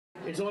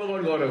It's all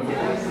about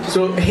Gaurav.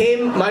 So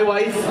him, my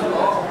wife.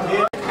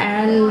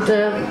 And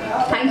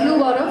thank you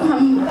Gaurav.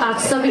 हम आज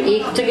सब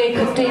एक जगह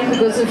इकट्ठे हैं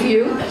because of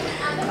you.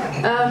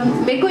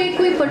 मेरे को एक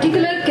कोई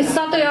पर्टिकुलर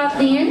किस्सा तो याद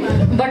नहीं है,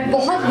 बट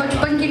बहुत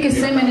बचपन के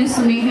किस्से मैंने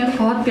सुने हैं,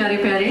 बहुत प्यारे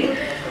प्यारे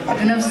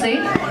अभिनव से.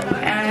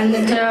 एंड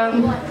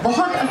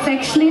बहुत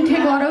अफेक्शनेट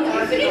है गौरव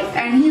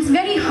and he is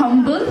very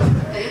humble.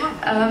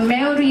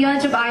 मैं और रिया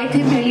जब आए थे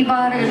पहली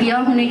बार रिया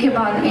होने के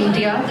बाद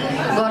India,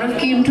 Gaurav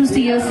came to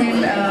C us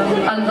in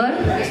Alwar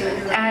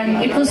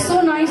and it was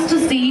so nice to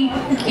सी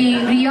कि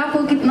रिया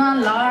को कितना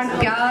लाड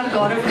प्यार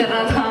गौरव कर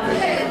रहा था,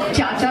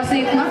 चाचा से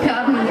इतना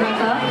प्यार मिल रहा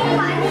था.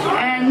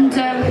 And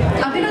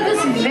Abhinav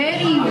is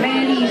very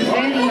very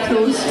very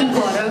close to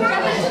गौरव.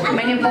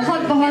 मैंने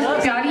बहुत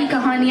बहुत प्यारी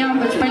कहानियाँ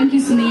बचपन की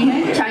सुनी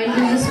हैं.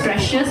 Childhood is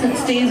precious, it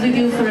stage with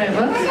you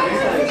forever.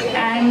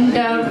 And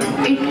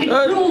it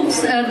proves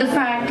the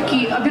fact कि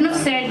अभिनव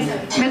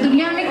said मैं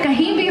दुनिया में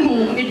कहीं भी हूँ,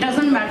 it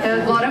doesn't matter.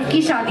 गौरव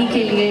की शादी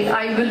के लिए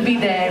I will be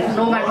there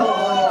no matter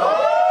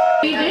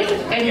what. Eat it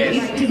and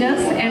eat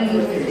dinners and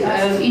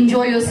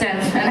enjoy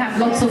yourself and have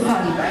lots of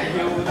fun.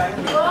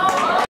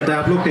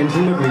 आप लोग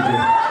टेंशन मत लीजिए,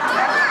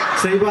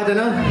 सही बात है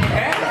ना,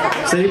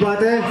 सही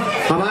बात है.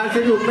 हमारे से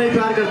भी उतना ही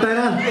प्यार करता है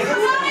ना,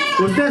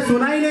 उसने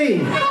सुना ही नहीं.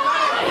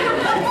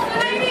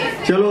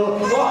 चलो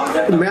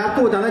मैं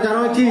आपको बताना चाह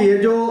रहा हूँ कि ये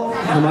जो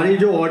हमारी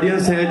जो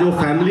ऑडियंस है, जो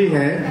फैमिली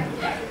है,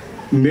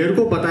 मेरे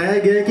को बताया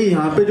गया है कि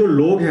यहाँ पे जो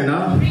लोग हैं ना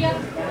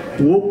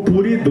वो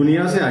पूरी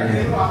दुनिया से आए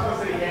हैं.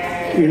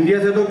 इंडिया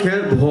से तो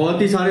खैर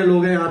बहुत ही सारे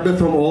लोग हैं यहाँ पे,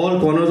 from all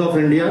corners of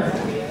India.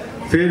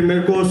 फिर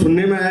मेरे को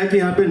सुनने में आया कि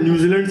यहाँ पे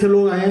न्यूजीलैंड से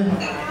लोग आए हैं,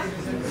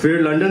 फिर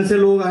लंदन से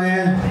लोग आए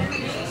हैं,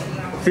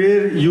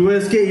 फिर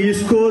यूएस के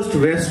ईस्ट कोस्ट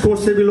वेस्ट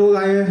कोस्ट से भी लोग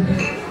आए हैं,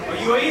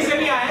 यूएई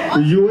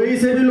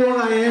से भी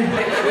लोग आए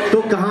हैं.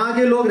 तो कहाँ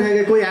के लोग रह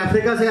गए? कोई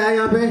अफ्रीका से आए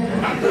यहाँ पे,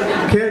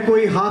 खैर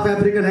कोई हाफ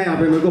अफ्रीकन है यहाँ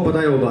पे, मेरे को पता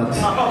है वो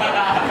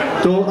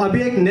बात. तो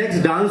अभी एक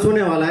नेक्स्ट डांस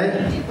होने वाला है.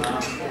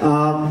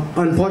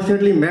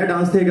 अनफॉर्चुनेटली मैं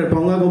डांस नहीं कर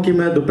पाऊंगा क्योंकि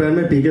मैं दोपहर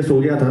में पी के सो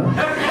गया था,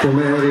 तो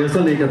मैं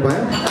रिहर्सल नहीं कर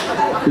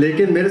पाया.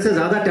 लेकिन मेरे से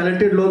ज्यादा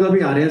टैलेंटेड लोग अभी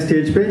आ रहे हैं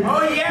स्टेज पे.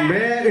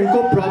 मैं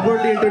इनको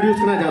प्रॉपरली इंट्रोड्यूस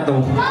करना चाहता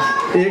हूँ.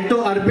 एक तो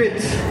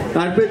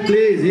अर्पित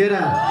प्लीज, ये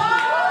रहा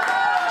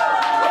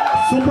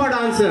super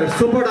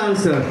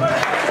dancer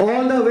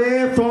all the way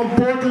from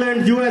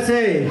Portland,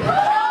 USA.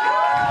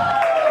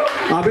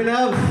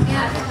 Abhinav.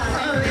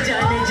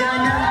 जाने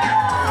जाना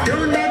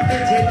ढूंढे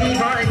तुझे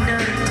दीवाना,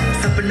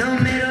 सपनों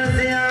में रोज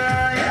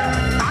आया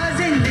आ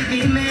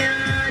जिंदगी में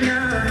आना.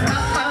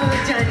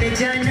 जाने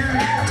जाना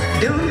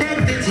ढूंढे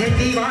तुझे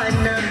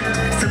दीवाना,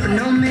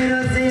 सपनों में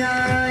रोज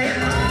आया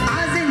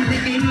आ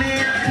जिंदगी में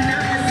आना.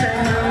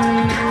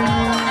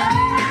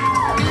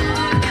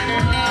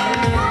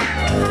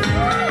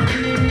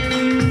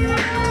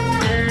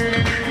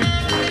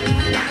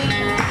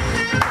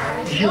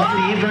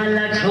 यूपी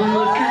वाला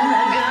ठुमका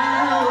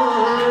लगाओ,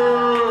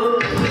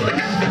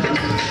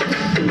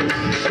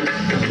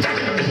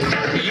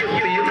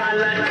 यूपी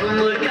वाला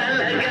ठुमका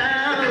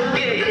लगाओ,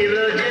 के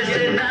हीरो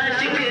जैसे नाच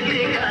के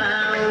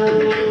दिखाओ.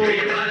 यूपी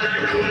वाला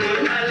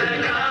ठुमका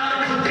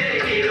लगाओ, के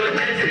हीरो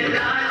जैसे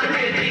नाच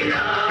के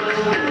दिखाओ.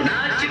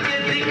 नाच के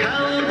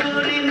दिखाओ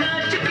गोरी,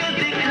 नाच के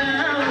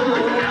दिखाओ,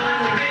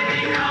 नाच के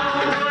दिखाओ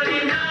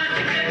गोरी, नाच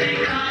के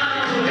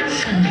दिखाओ.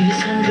 संग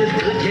संग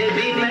तुझे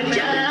भी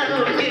नचाओ,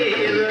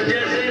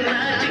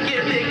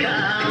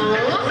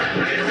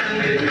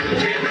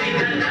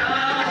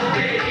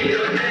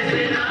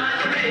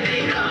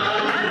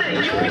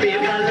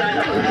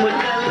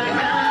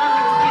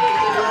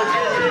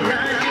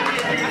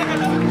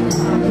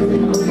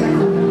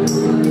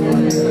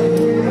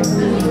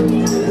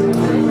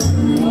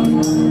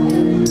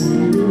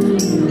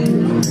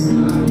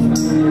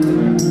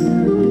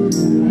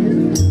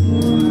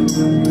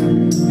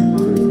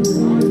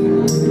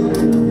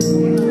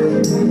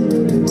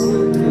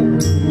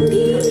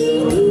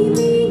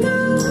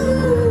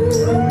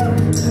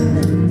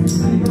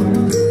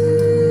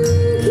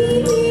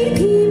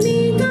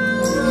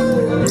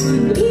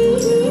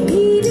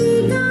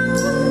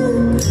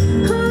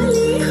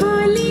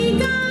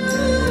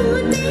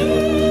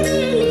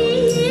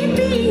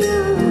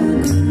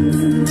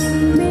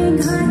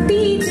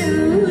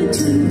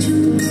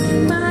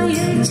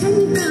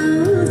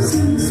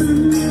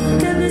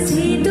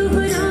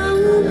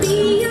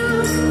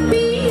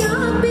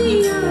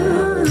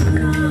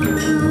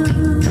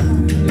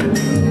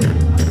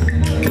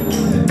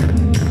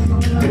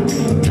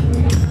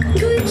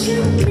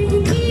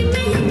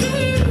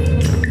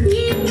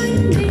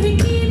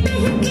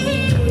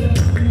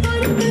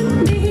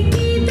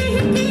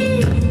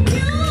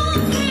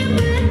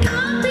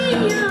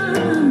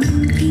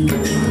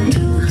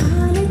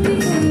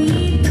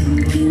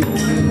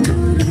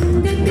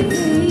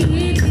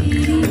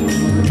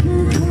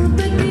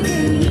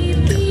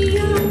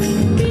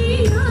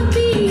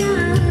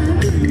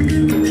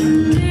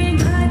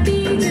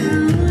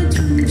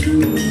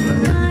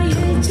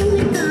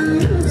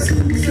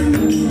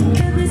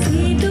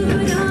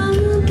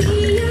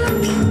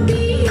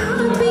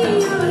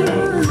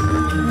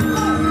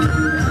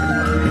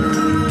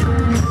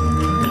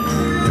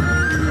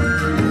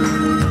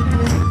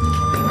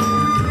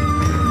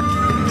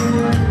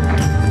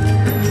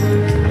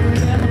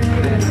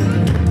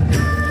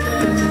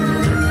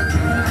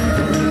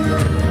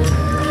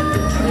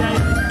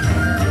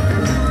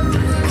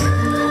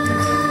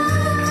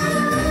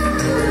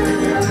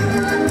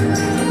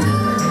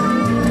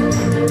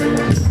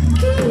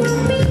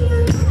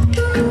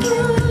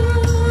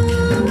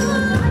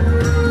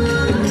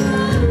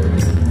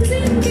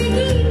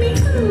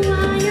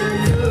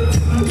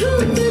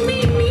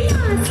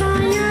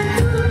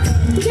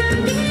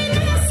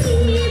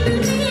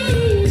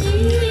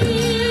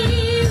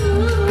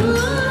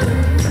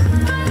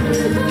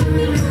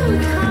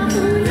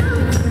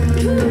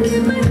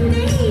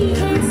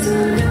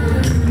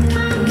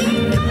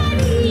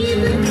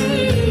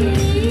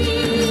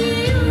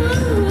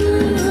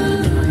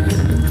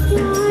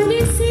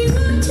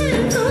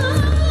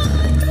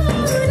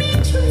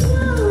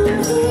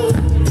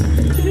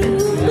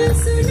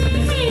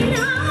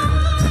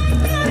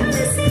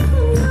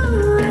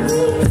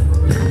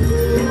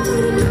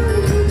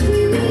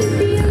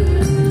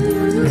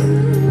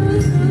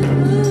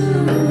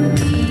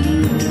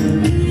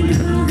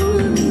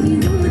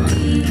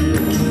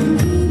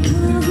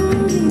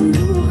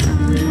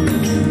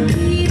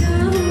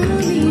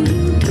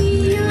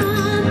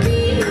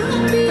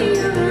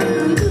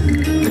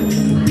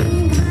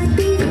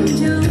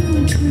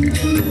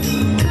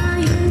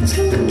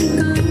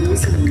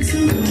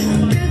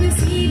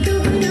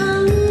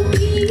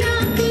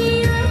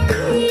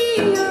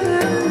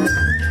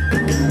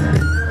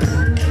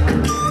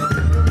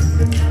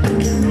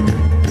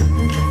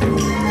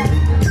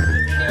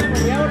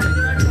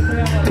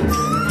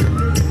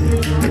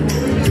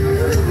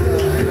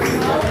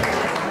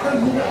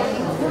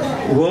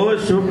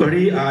 शुभ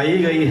घड़ी आई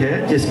गई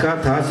है जिसका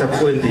था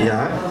सबको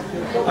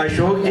इंतजार।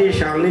 अशोक जी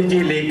शालिनी जी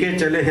लेके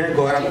चले हैं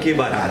गौरव की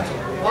बारात।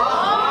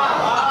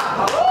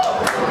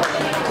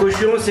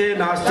 खुशियों से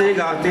नाचते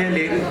गाते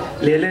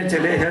ले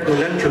चले हैं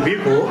दुल्हन शुभी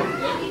को।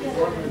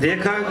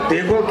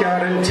 देखो क्या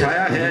रंग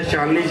छाया है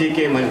शालिनी जी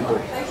के मन को।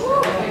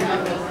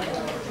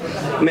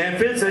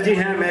 महफिल सजी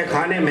है मैं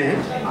खाने में,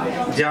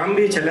 जाम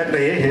भी छलक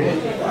रहे हैं।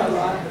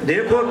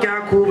 देखो क्या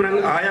खूब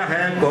रंग आया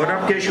है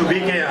गौरव के शुभी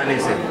के आने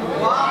से।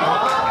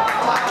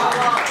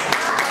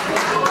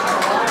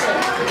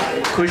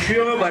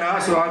 खुशियों भरा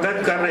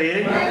स्वागत कर रहे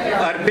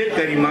अर्पित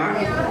गरिमा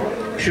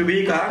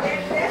शुभी का।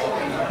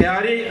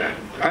 प्यारी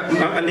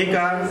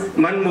अनिका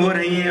मन मोह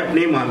रही है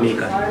अपनी मामी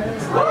का।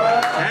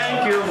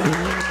 Thank you.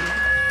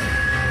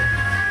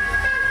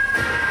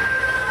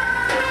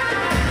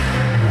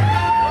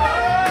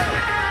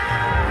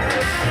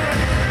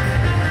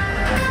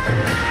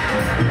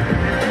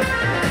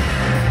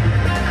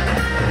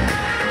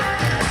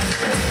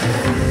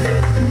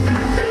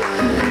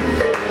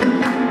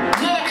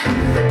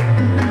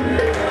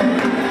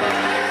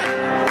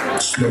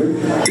 Slow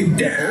it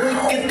down.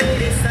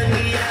 तेरे संग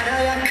यारा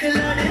अख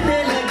लड़ने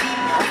लगी,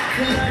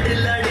 लड़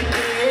लड़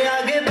के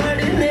आगे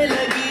बढ़ने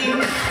लगी।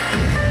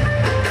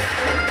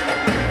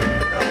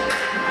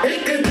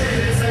 एक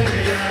तेरे संग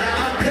यारा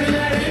अख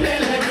लड़ने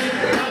लगी,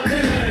 अख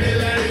लड़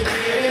लड़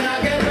के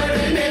आगे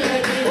बढ़ने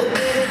लगी। ओ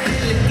तेरे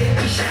दिल के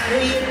इशारे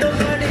ये तो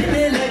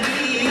बढ़ने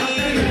लगी,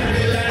 लड़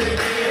लड़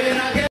के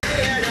आगे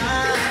बढ़ा,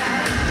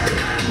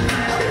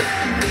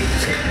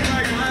 पीछे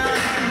बढ़ा।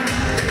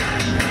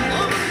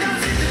 ओ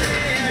मुझे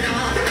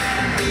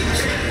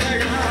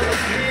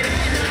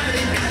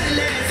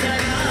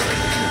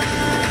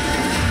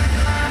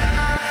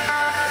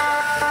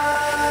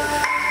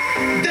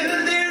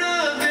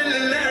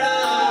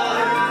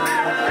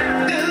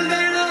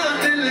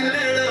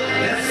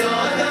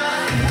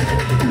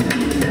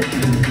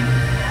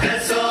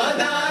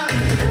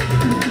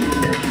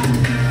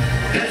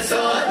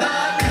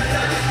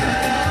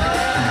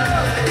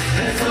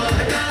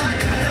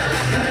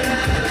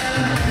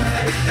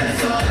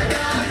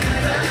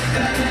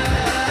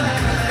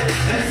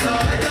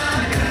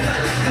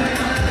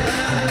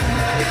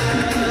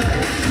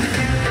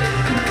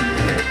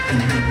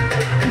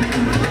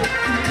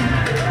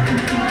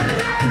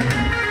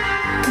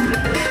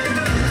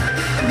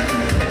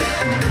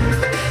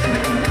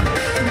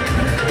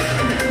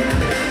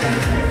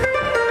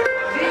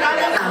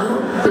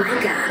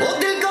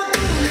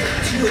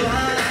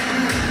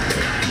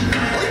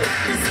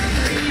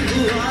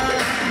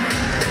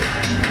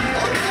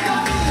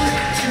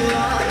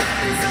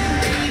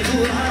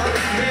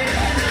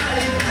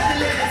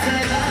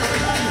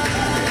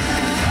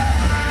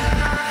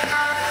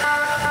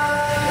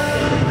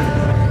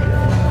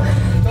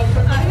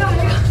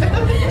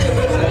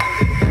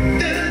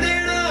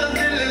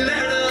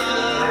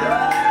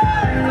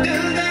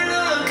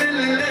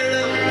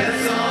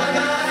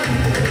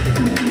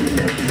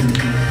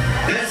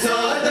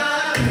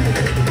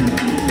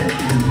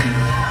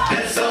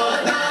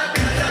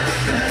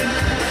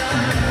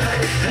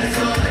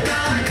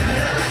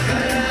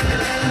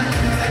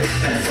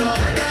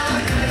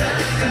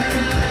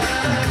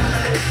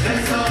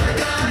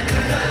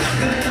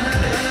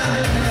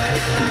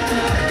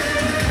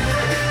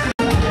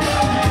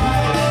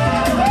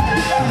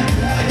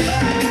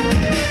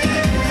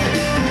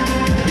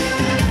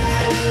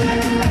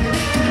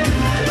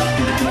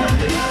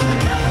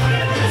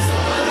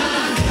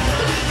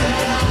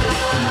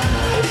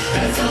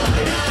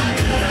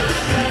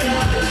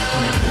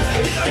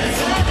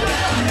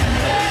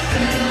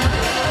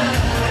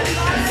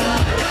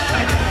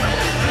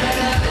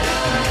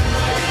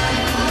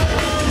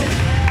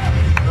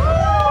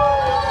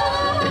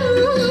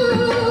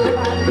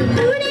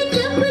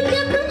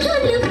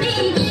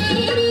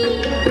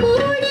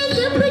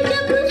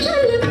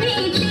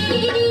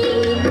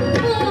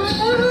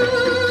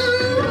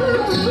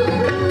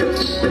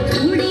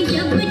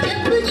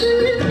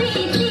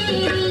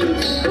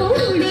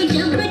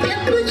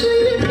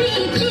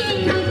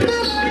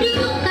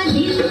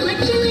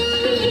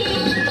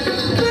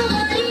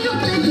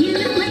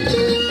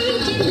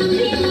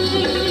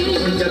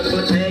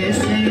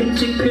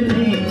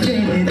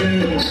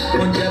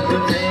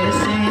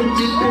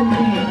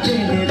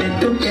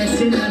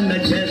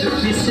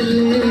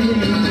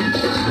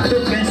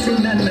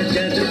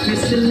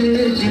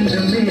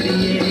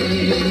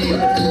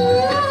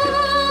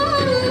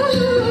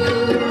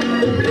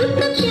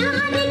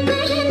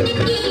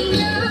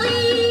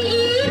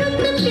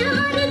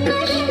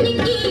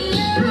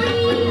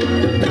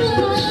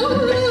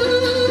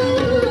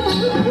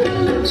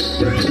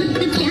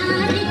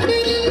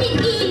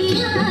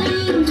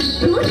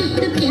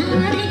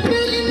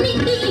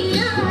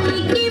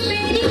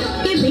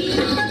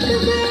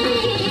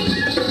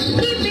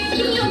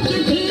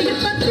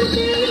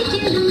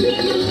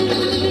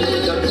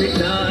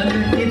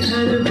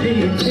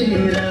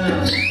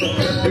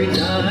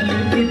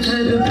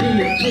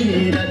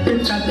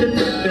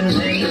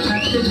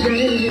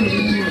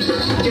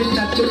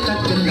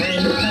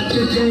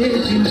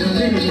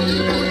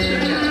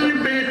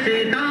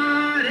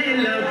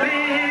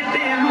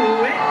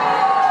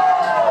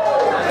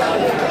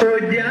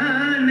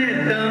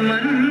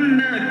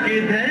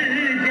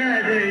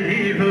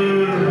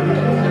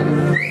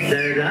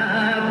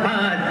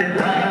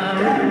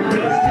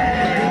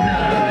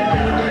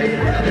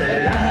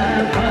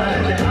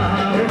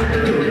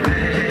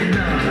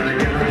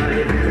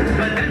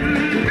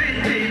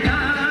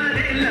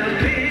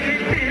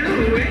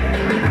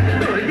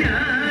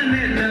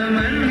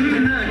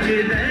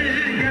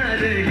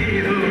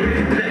हीरो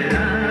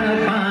जरा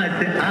पास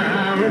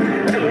आओ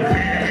तो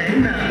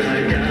चैन आ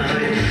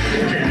जाए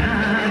जरा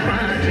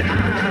पास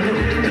आओ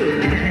तो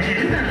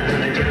चैन आ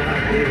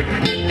जाए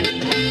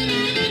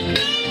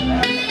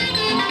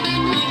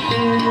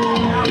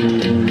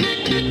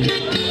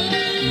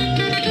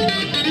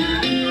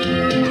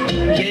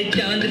ये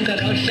चांद का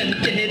रोशन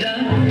चेहरा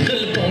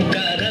जुल्फों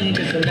का रंग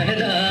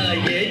सुनहरा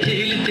ये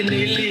झील सी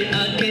नीली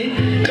आंखें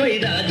कोई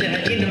राज है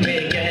इनमें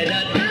गहरा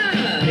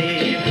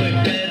तारीफ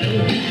करूं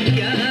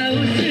क्या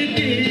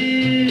उसकी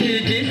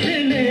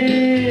जिसने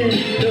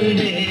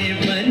तुम्हें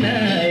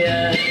बनाया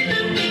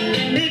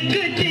एक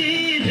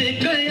चीज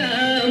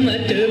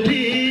कयामत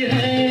भी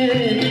है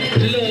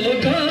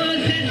लोगों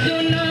से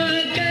सुना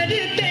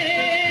करते थे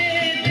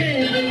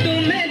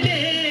तुम्हें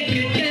देख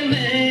के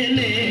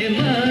मैंने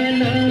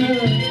माना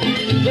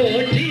वो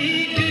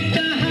ठीक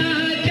कहा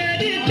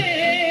करते थे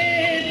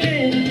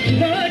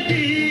वो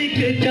ठीक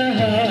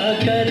कहा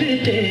करते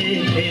थे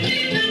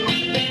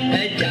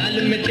है जाल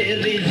में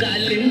तेरी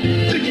जालिम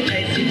कुछ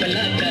ऐसी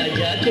बला का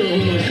जादू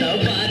सौ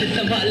बार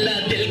संभाला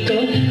दिल को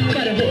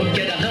पर हो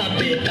के रहा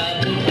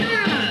बेकाबू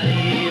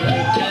तारीफ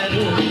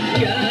करूं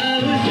क्या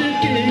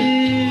उसकी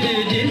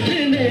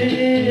जिसने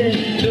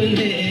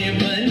तुम्हें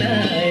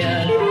बनाया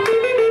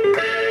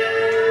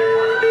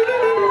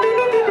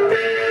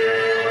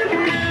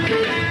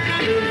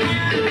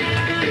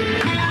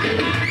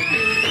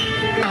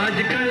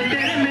आजकल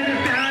तेरे मेरे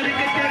प्यार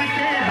के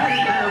चर्चे हर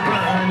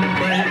जबान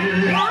पर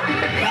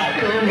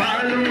सबको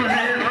मालूम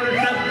है और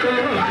सबको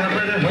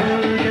खबर हो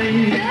गई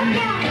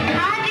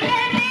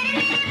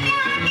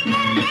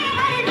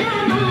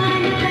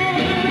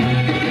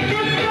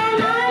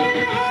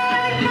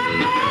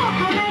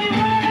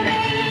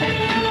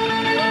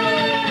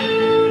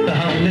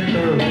हमने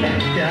तो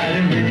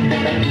प्यार में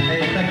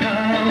ऐसा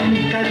काम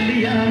कर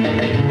लिया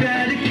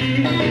प्यार की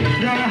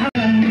राह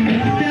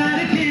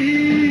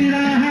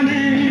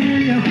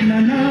में अपना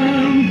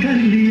नाम कर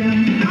लिया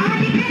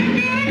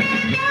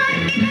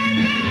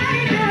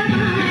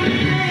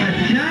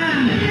अच्छा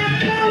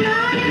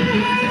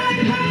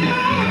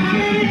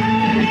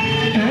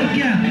तो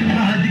क्या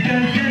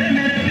आजकल तेरे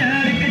मेरे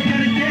प्यार के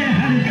चर्चे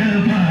हर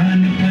जबान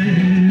पर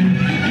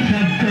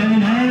सबको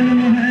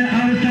मालूम है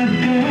और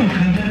सबको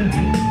खबर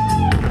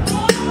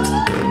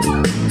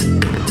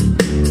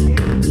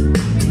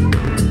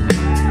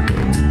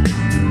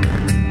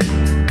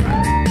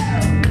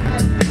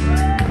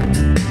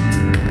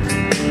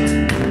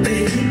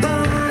पहली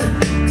बार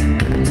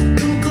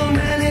तुमको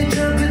मैंने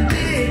जब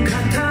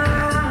देखा था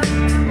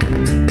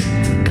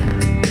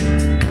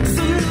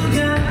सुन लो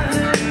यार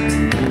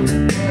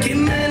कि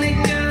मैंने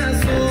क्या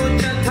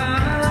सोचा था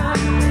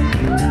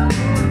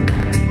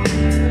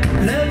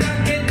लगा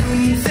के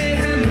तुमसे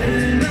है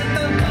मिलना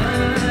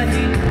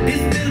तबाही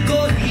इस दिल को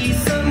ही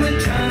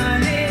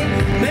समझाने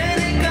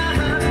मैंने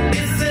कहा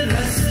इस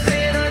रास्ते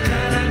न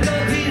जाना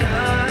कभी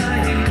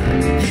राही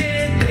ये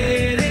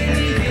तेरे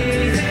लिए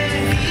है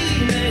ही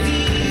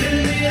नहीं दिल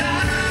मेरा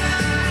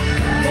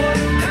बोल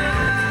उठा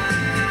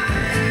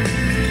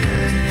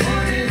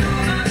होने दो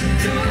अब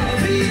जो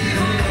भी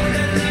हो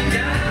डरना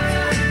क्या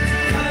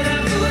भला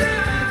बुरा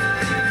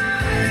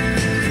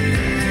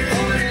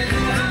होने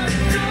दो अब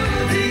जो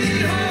भी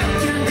हो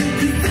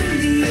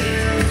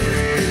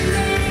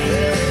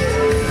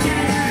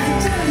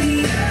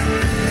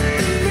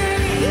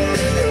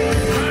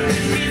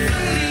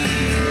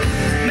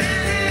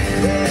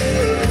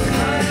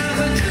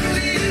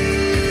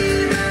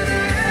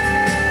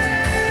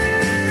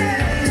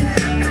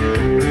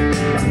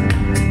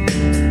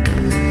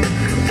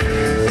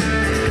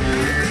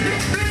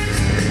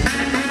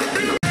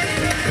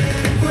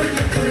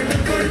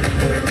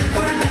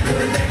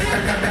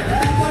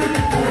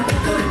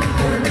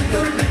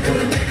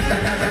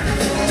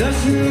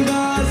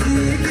जश्नबाजी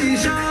की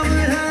शाम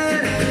है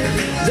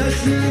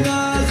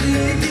जश्नबाजी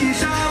की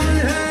शाम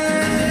है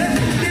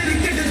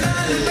क्रिकेट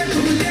ताल पे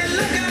ठुमके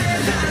लगाए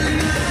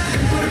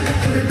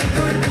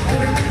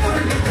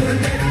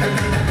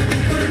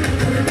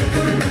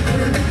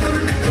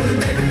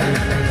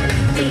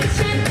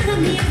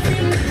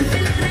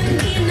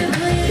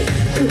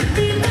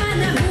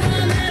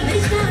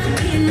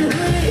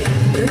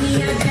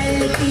दुनिया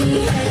चलती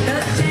है तो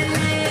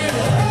चले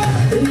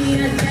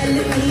दुनिया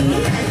चलती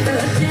है तो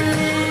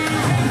चले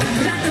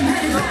रात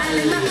भर साल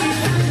में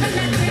संग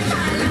लगे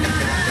हाल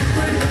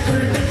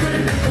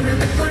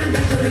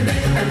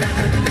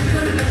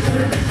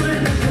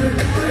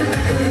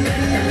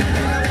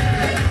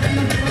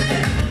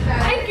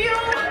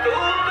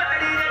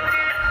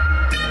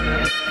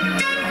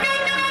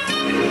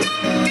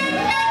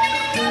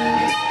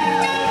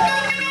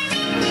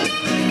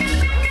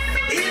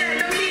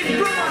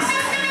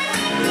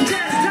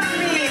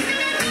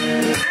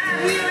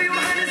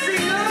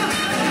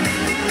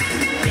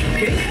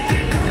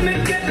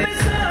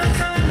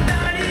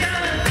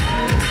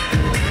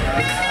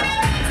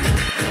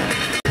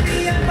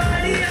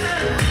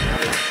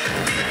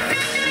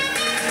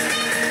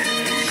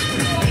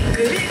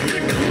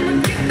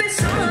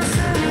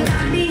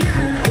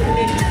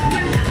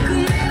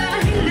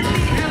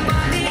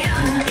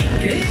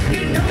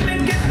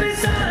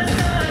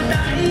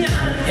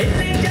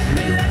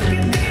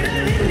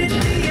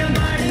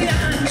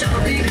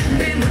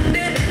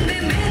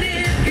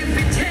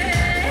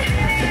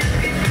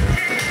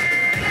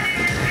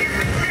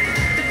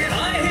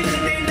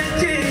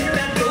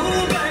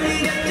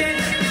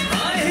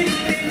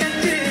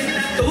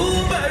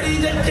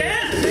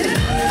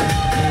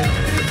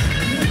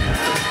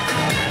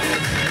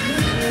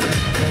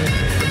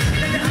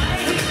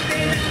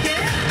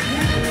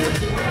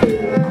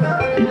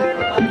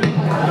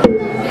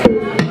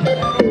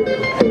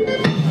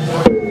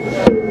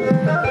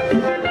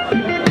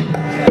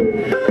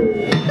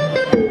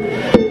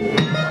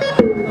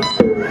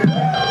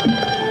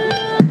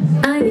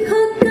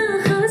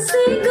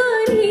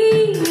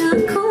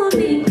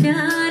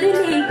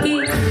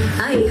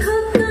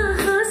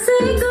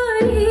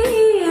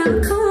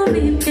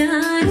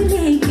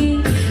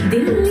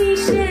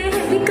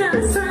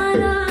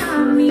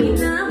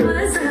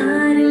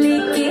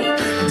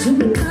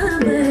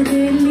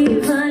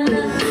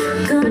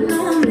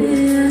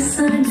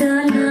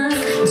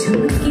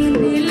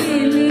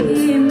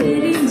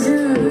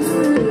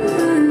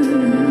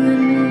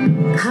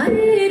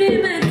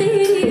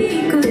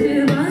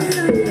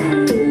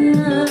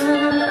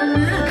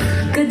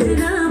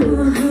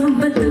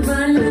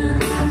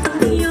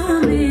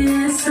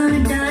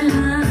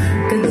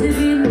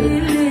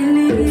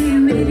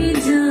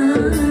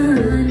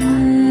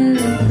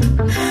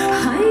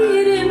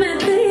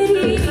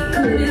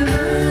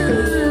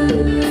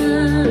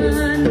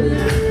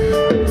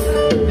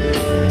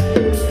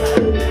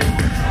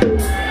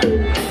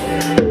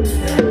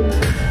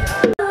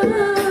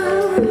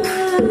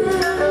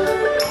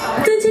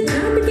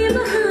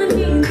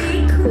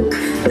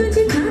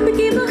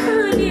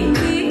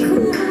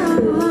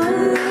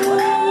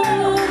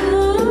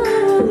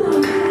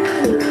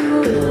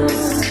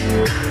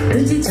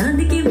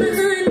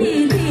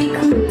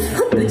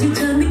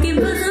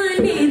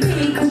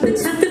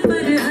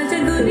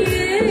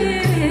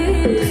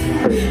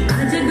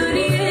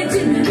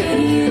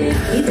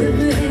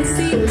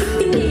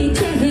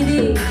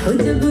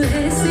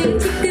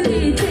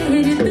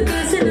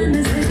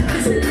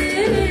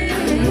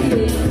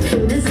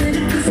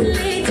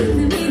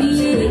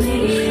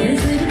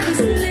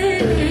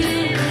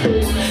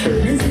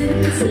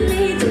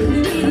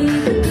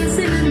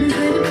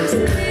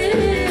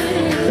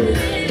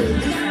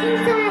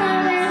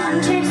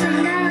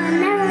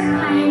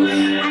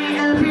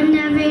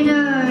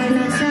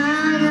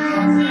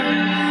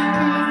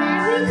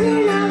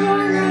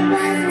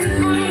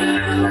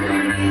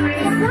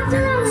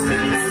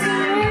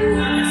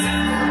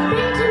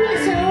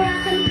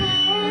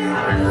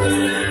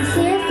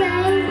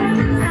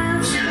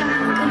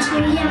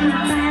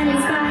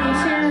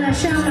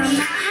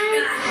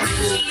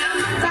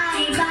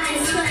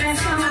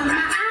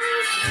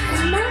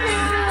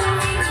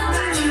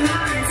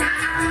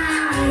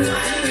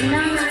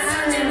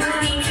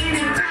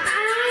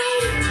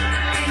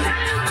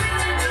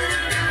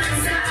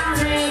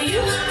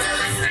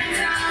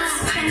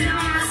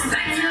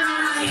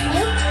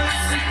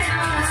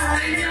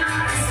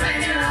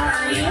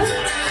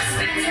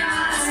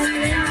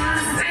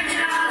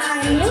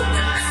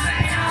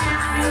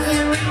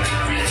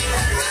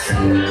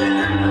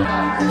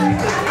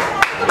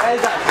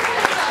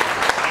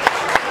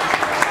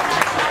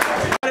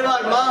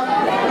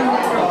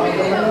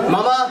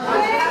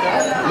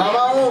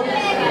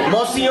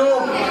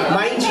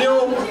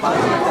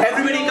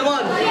Everybody, come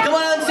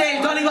on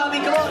stage, Dolly Bobby,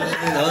 come on.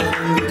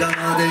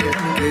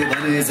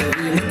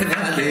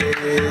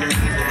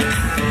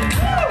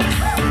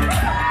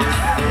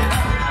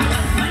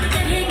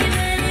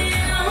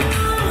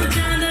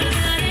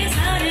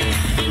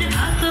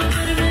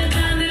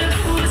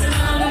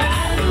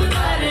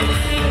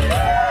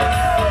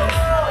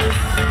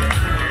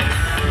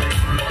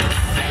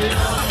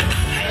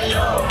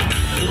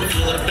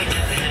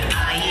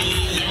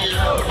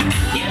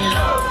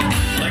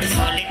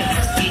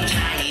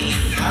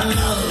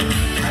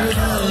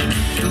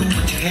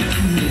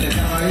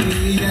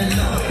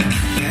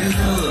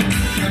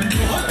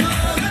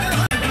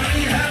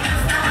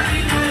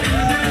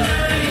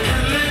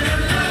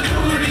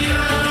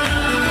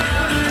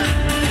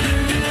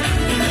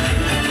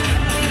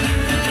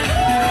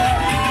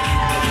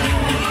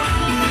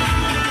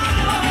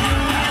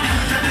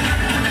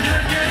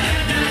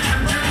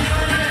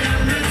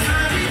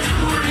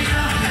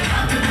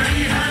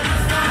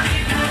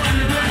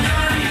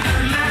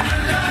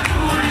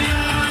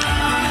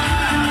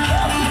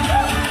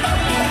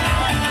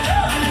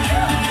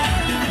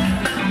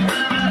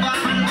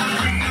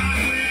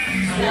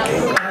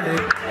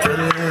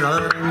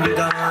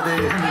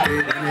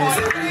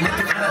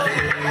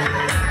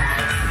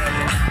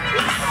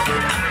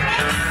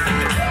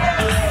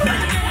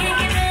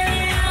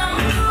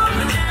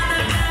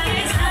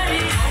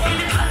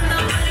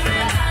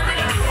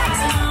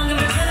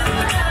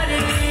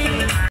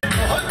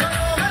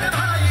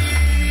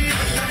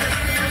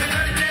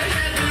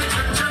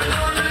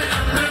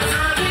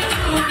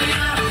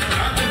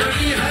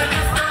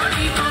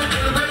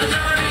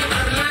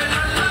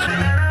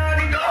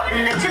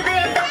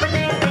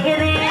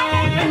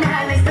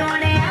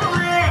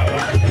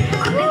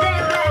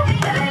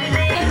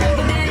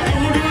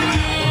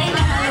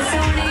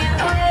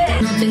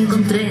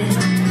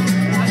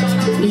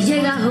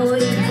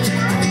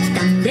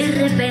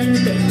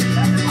 repente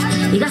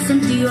diga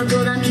sentido a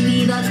toda mi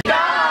vida.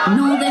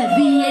 No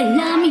desvíes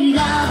la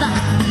mirada,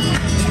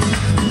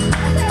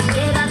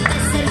 quédate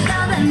cerca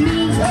de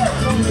mí.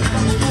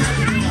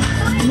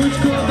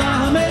 मुझको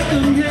बाह में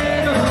तुझे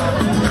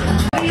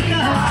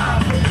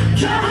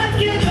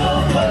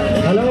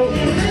हेलो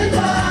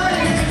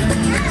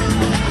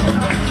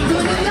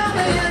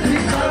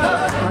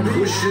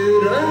खुश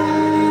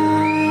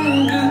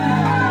रंग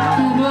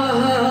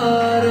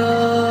बहारा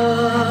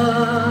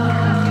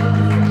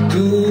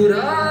तू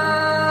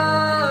रात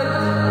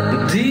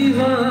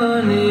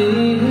दीवानी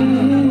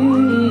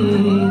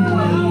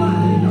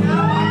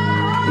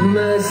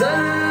मैं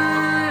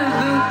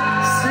ज़र्द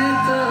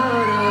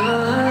सितारा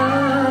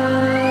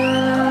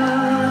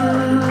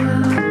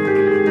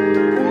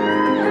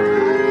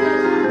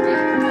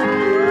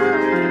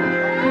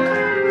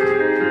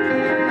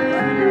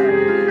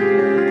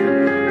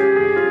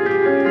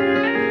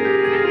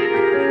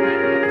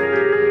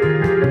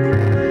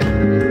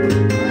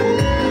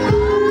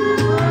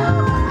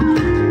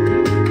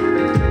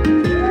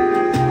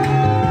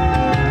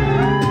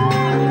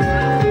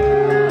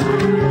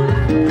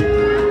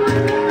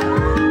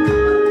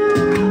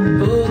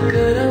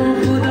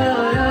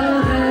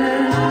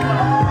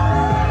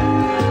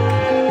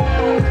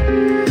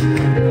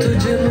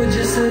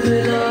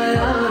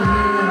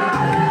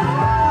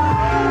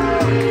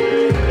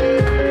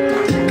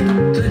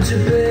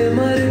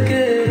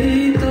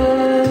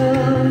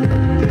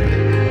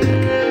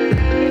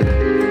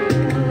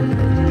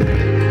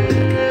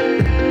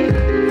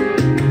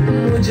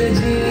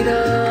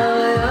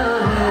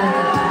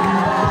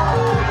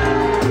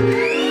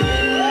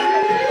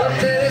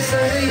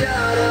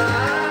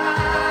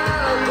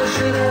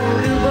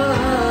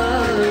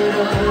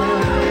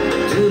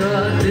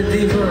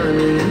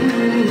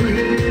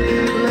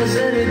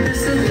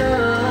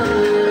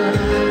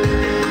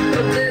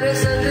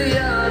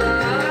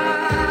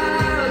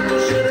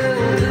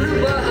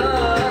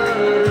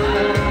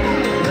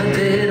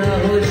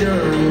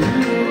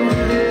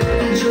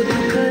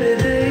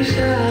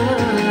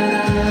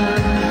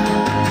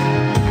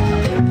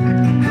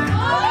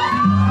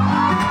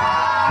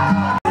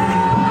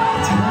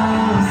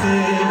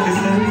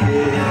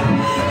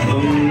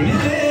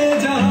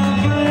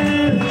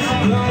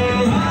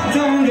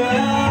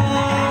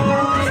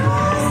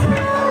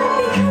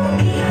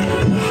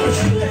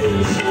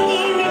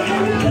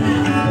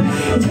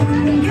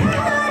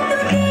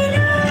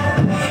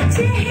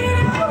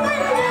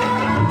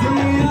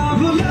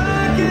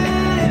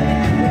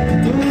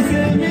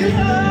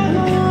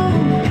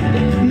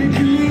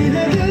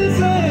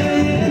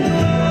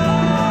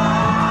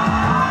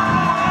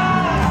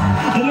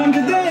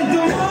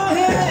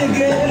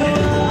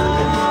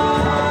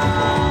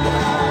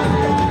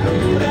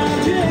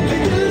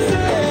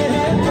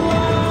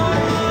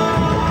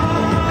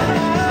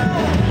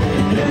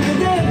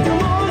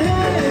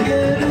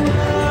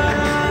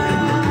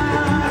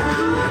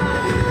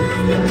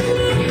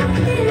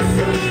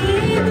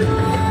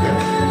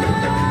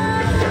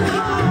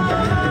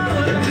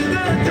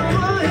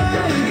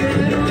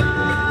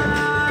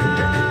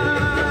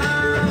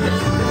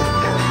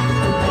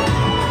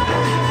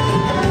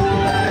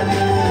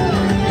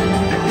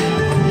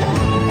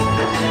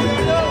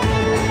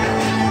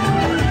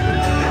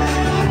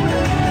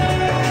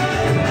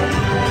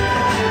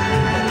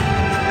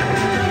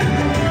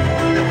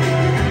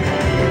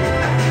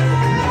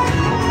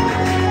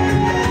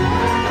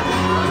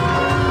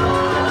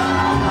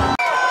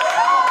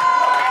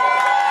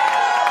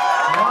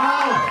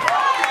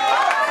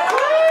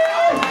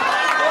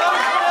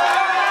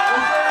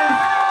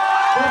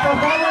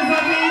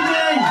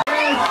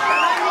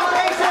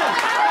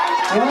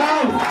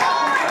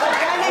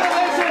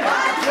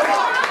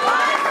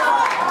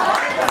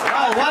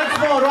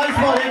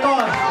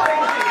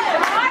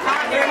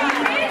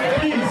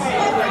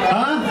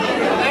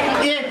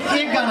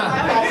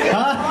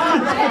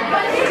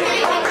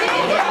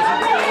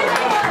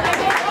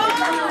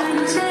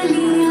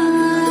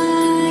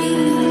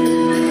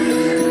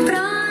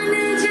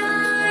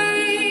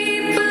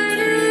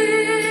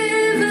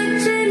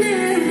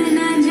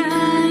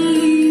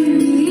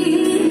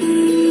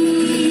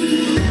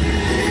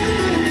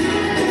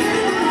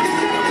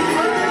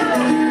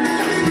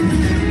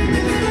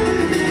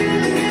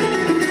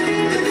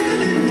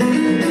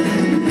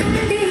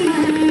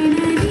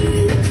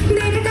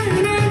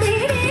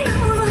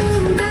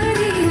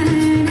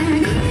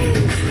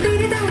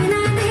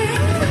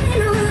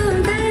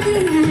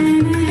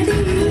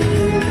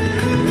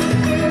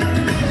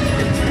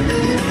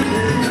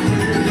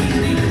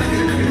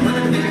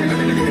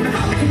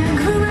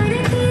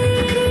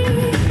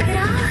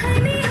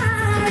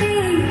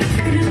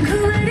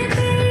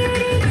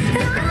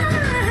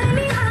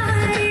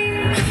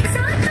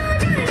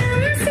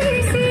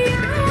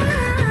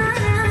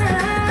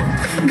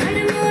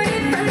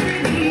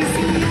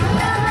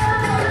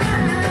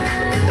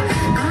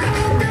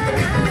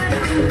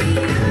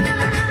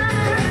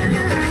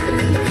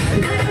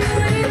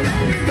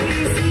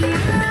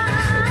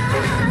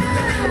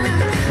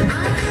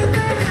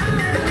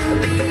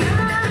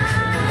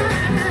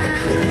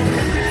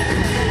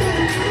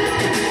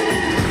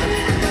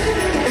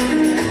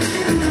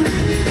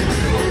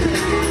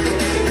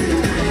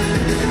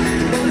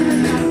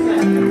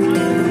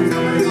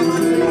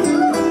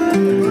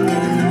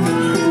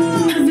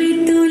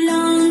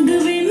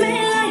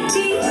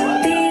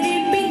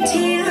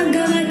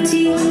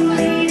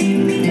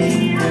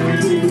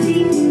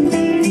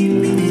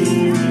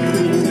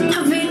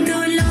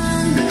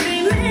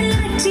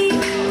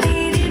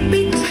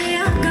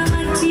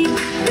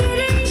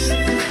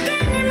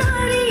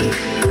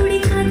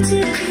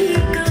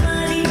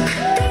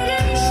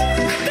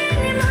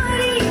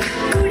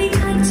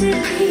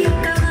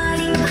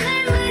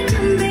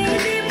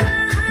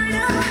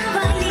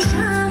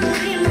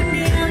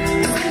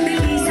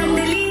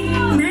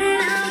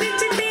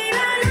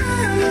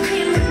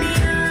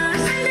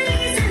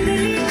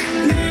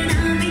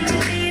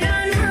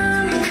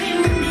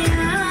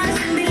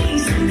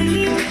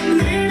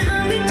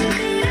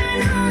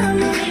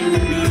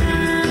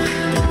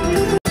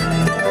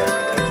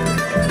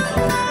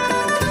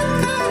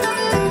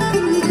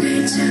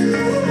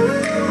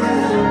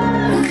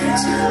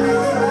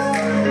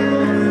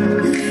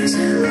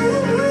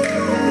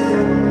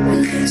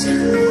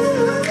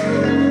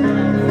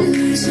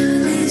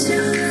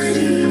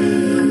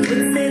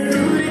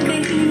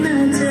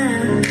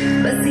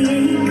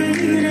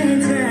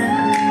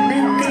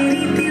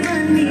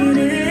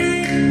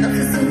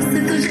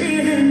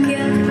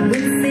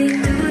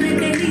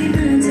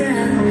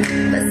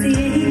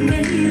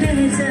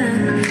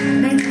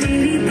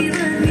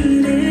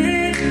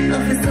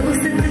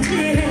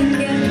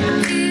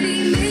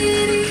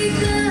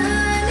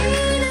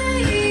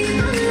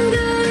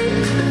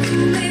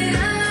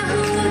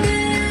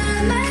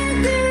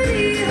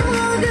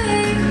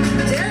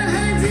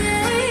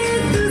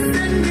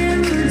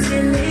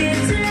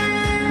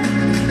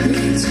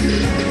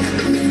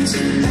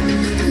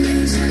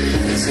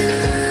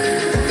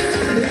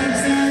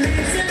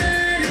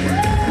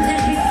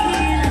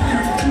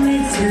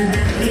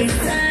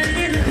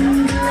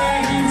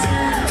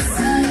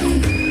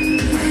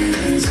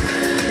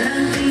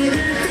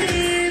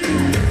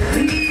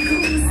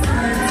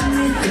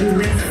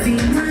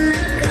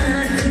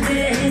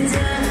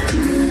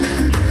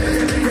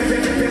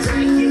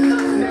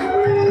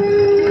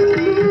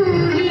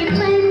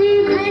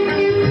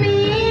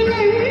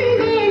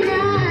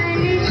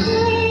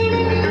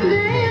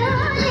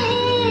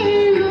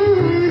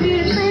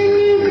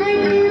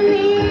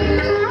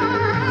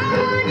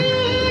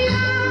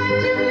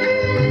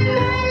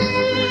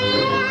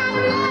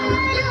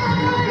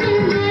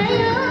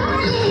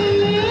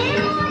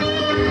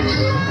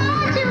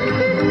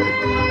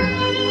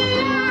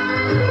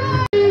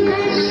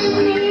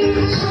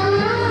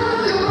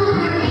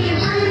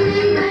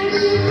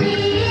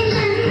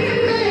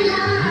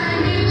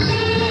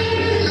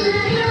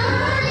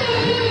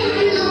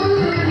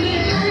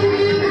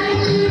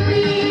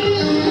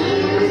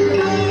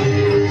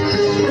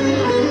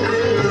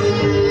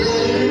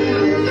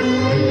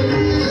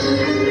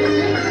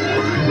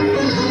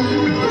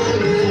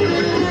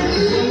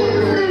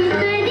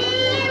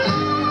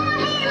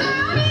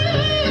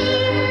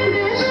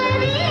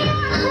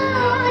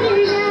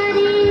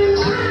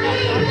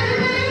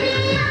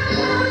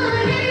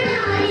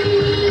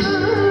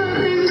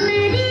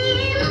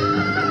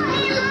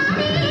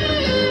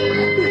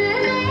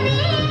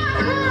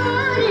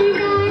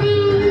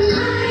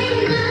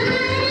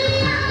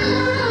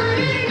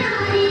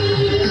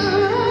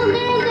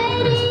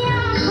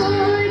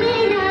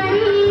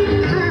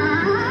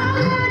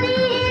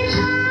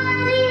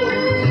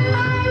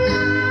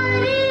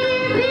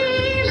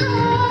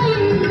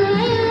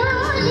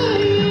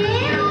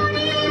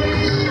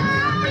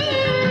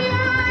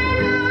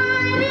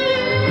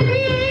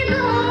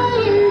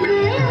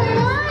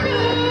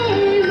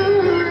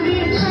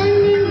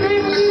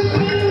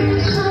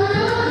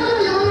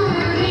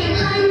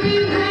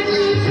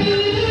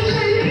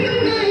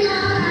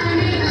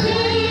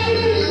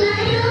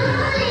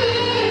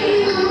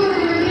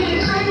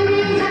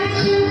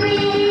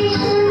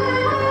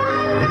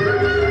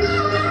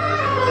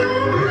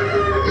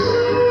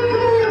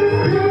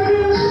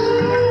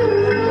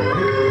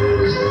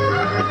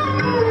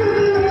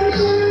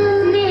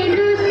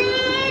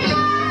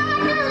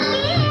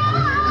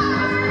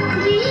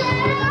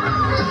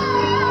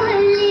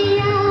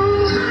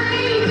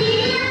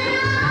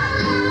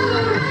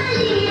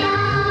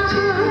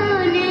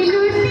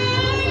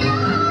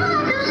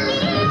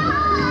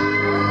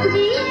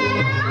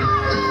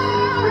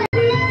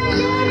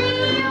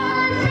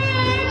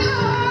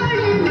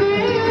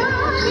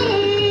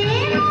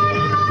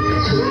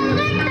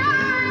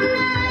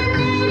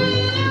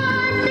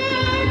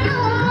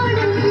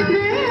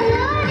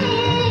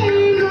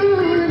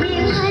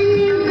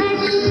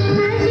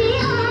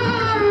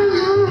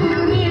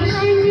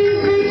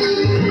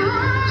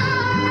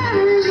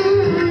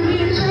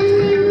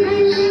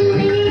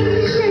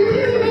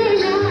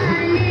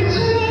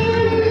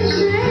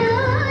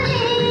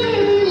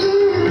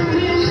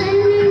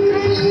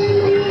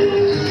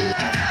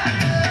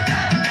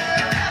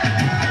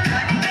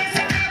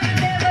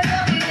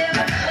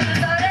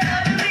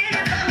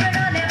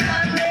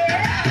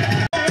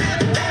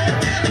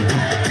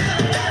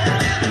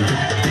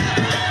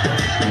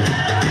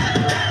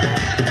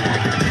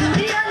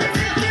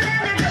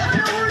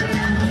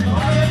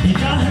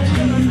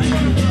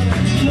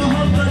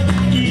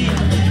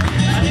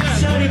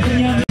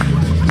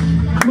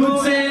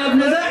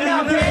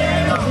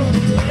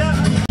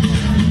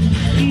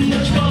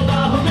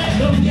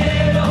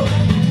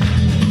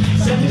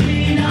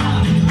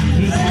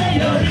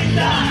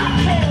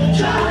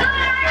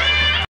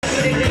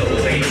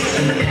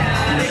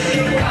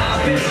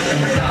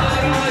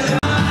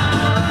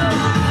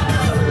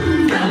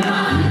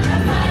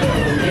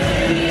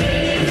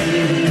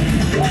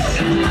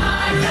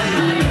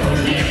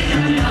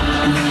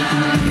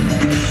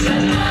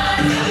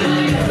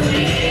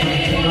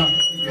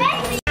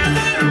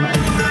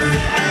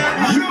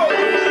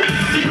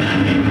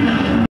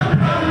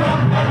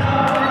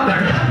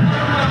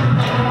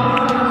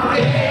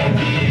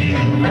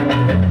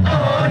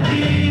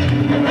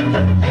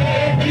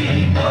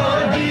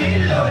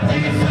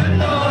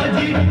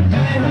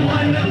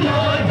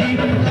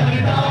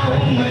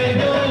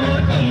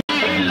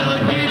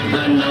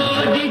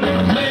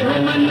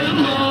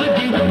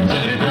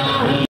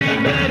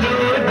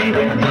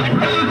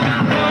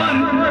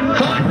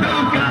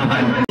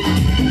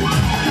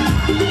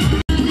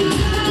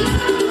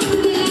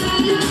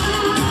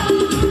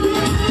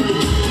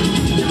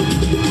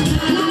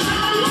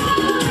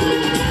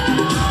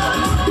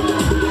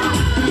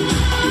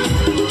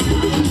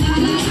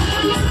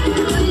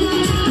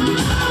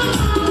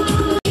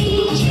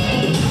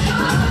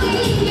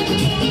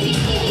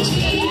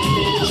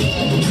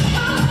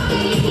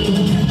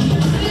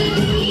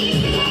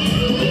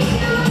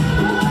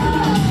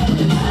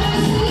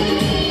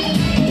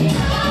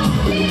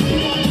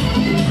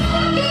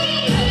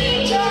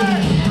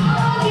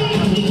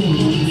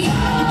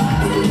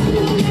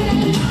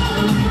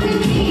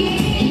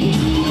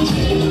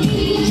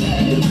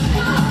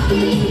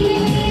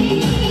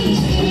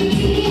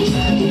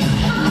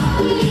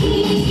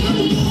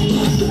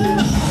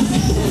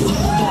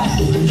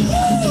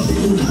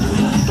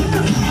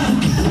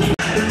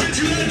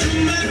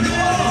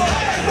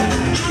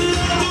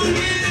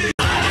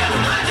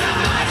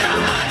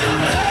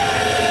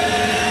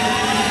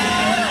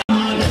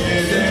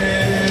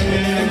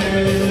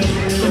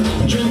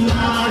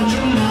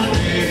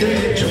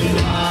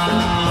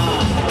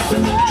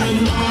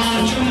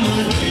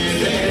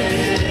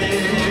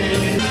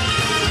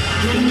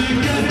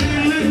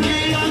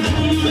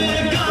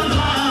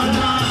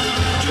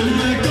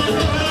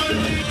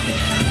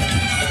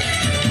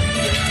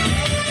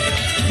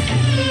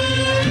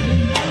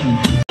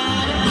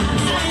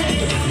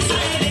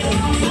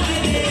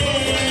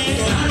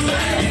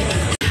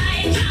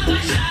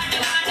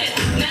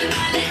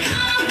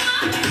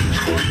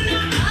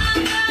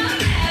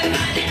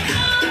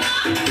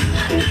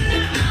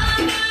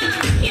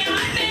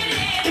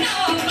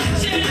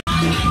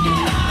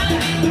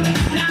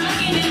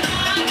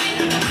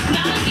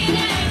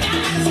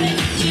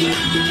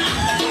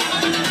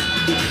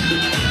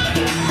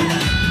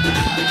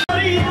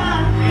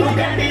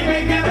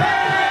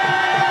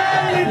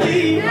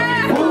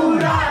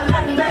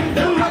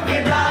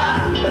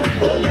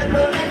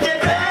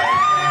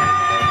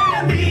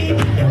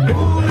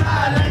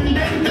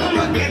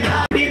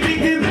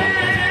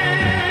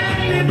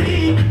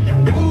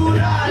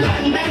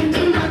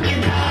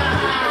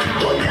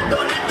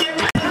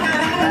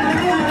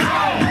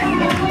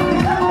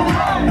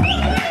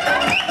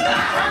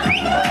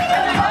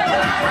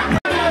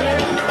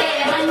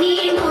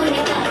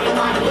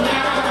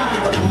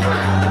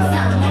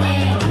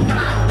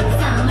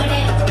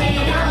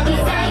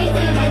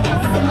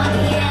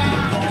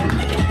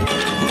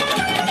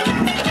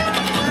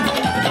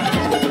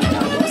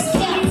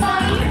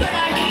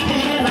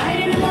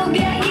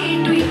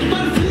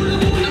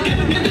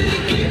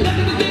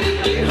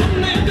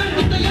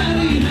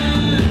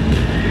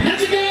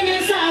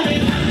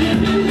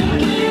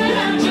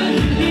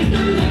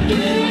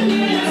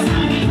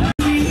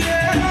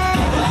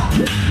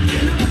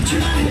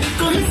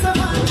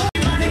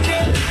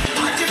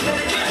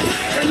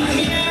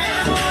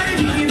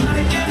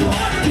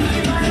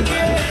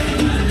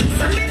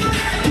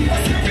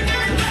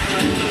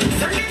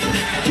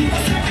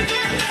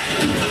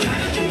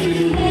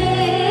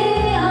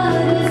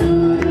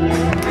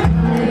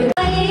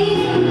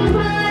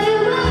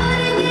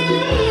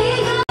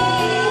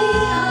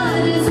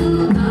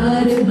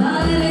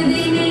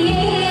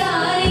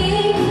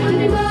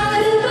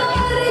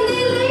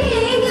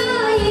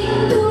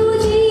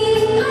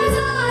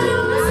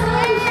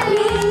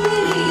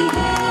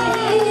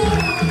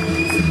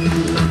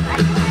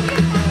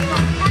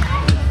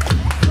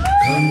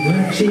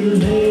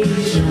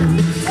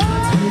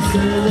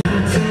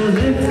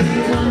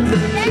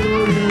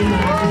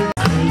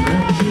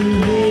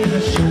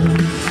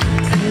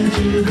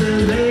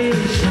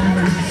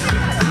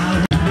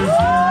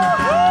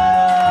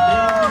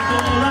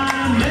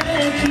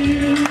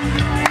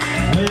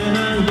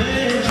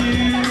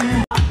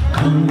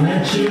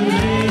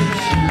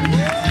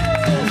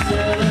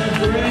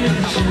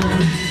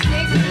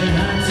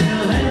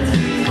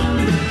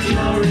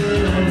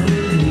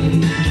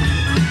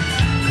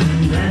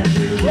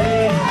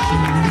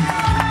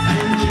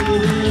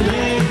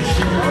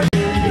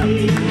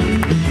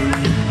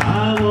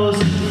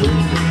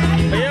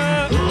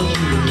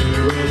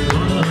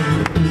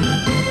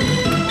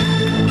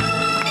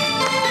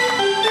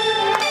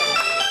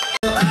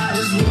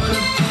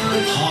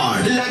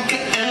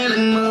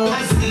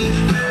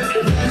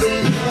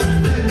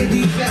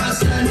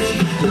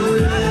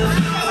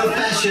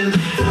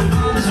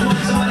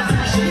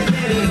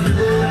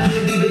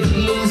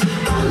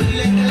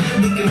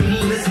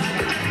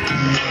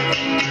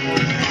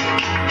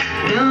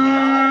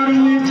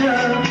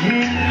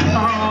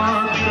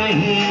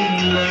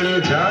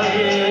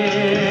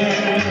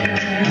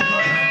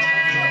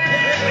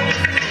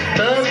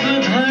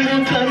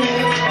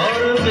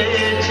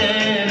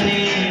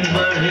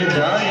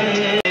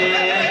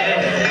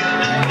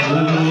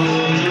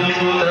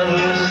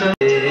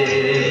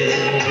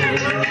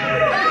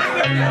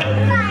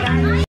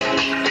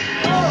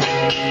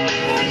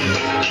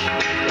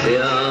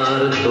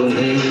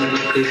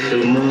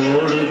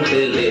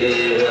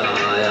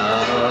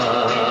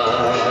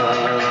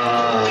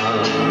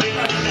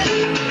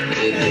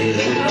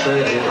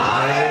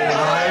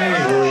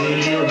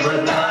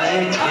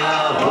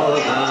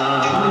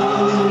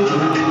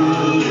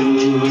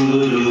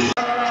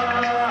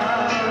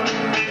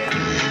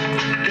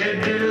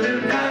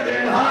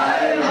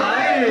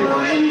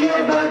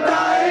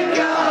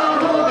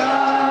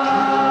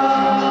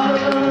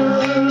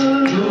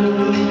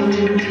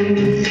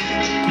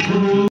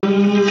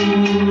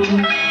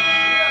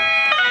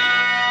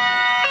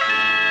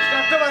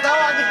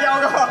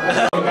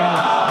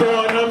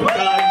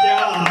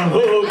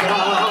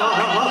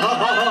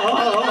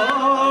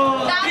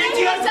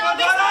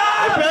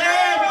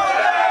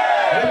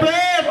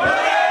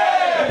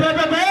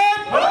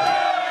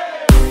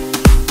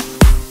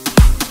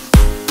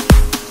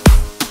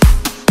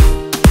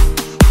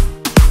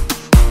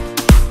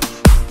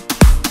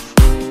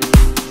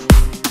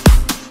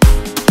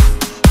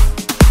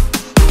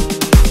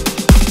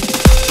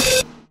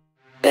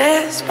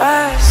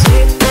Despacito.